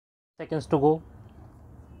Seconds to go.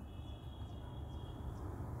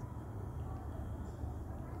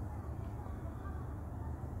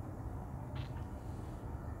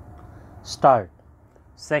 Start.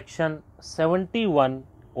 Section 71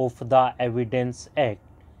 of the Evidence Act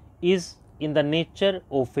is in the nature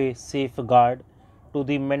of a safeguard to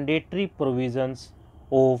the mandatory provisions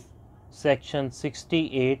of Section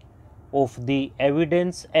 68 of the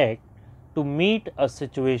Evidence Act to meet a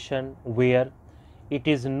situation where it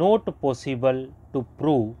is not possible to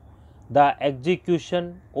prove the execution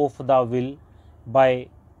of the will by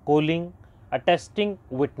calling attesting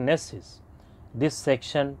witnesses. This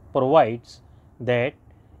section provides that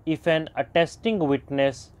if an attesting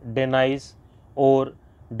witness denies or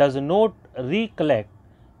does not recollect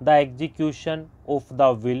the execution of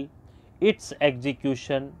the will, its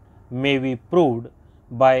execution may be proved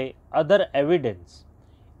by other evidence.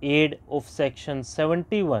 Aid of Section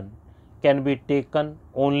 71 can be taken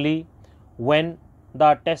only when the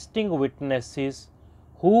attesting witnesses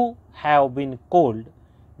who have been called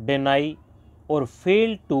deny or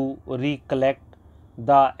fail to recollect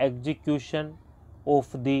the execution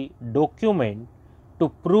of the document to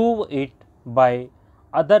prove it by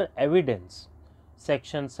other evidence.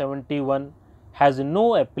 Section 71 has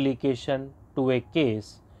no application to a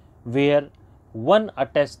case where one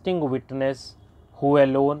attesting witness who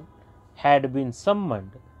alone had been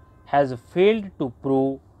summoned has failed to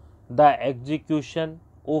prove the execution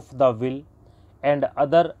of the will, and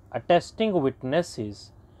other attesting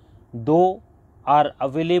witnesses, though are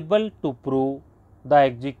available to prove the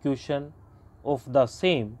execution of the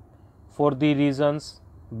same for the reasons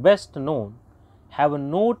best known, have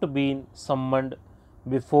not been summoned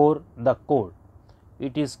before the court.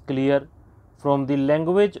 It is clear from the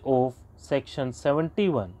language of Section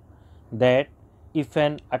 71 that if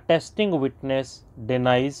an attesting witness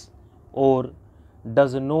denies or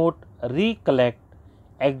does not recollect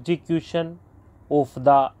execution of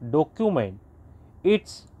the document,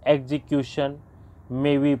 its execution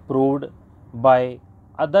may be proved by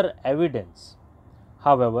other evidence.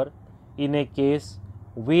 However, in a case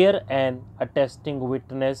where an attesting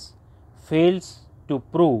witness fails to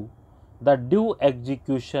prove the due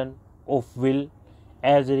execution of will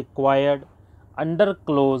as required under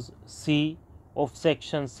clause C of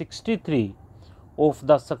Section 63 of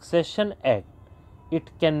the Succession Act, it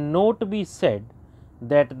cannot be said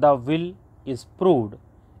that the will is proved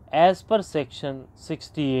as per Section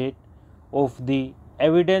 68 of the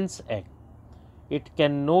Evidence Act. It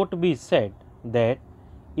cannot be said that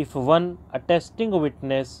if one attesting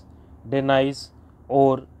witness denies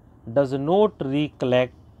or does not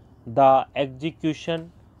recollect the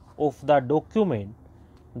execution of the document,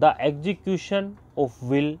 the execution of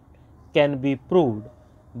will can be proved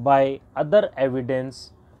by other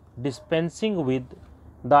evidence dispensing with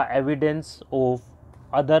the evidence of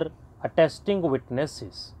other attesting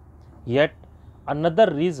witnesses. Yet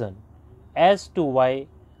another reason as to why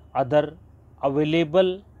other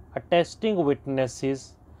available attesting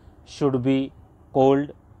witnesses should be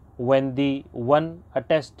called when the one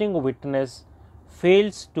attesting witness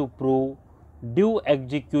fails to prove due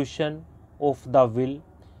execution of the will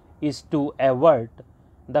is to avert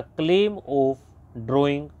the claim of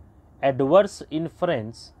drawing adverse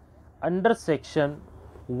inference under Section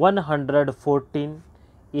 114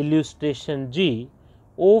 illustration G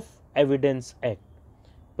of Evidence Act.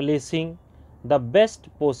 Placing the best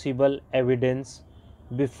possible evidence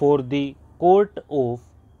before the court of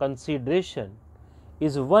consideration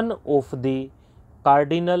is one of the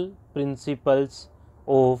cardinal principles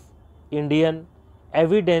of Indian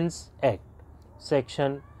Evidence Act.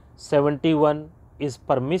 Section 71 is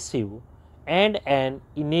permissive and an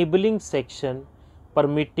enabling section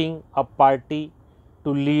permitting a party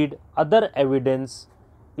to lead other evidence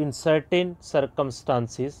in certain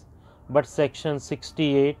circumstances, but Section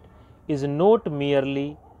 68 is not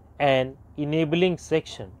merely an enabling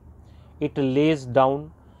section. It lays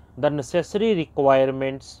down the necessary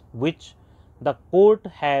requirements which the court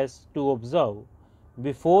has to observe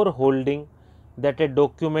before holding that a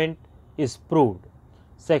document is proved.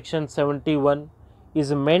 Section 71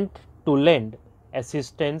 is meant to lend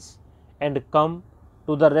assistance and come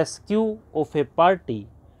to the rescue of a party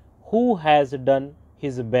who has done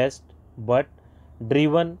his best but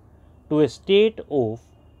driven to a state of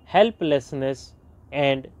helplessness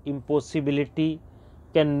and impossibility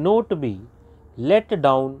cannot be let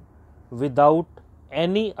down without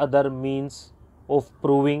any other means of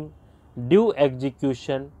proving due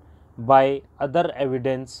execution by other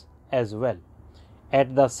evidence as well.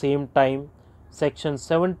 At the same time, Section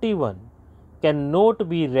 71 cannot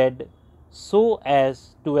be read so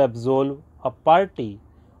as to absolve a party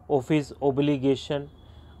of his obligation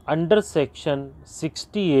under section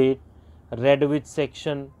 68 read with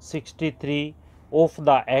section 63 of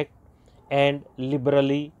the Act, and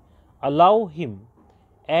liberally allow him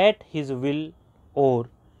at his will or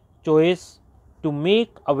choice to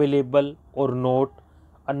make available or not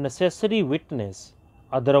a necessary witness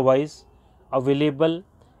otherwise available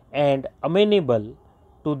and amenable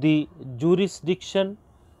to the jurisdiction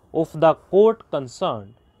of the court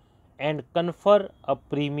concerned, and confer a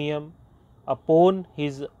premium upon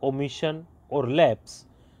his omission or lapse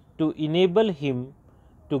to enable him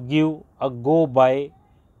to give a go by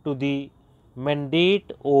to the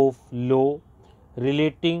mandate of law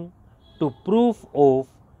relating to proof of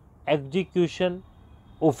execution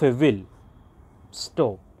of a will.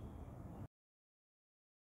 Stop.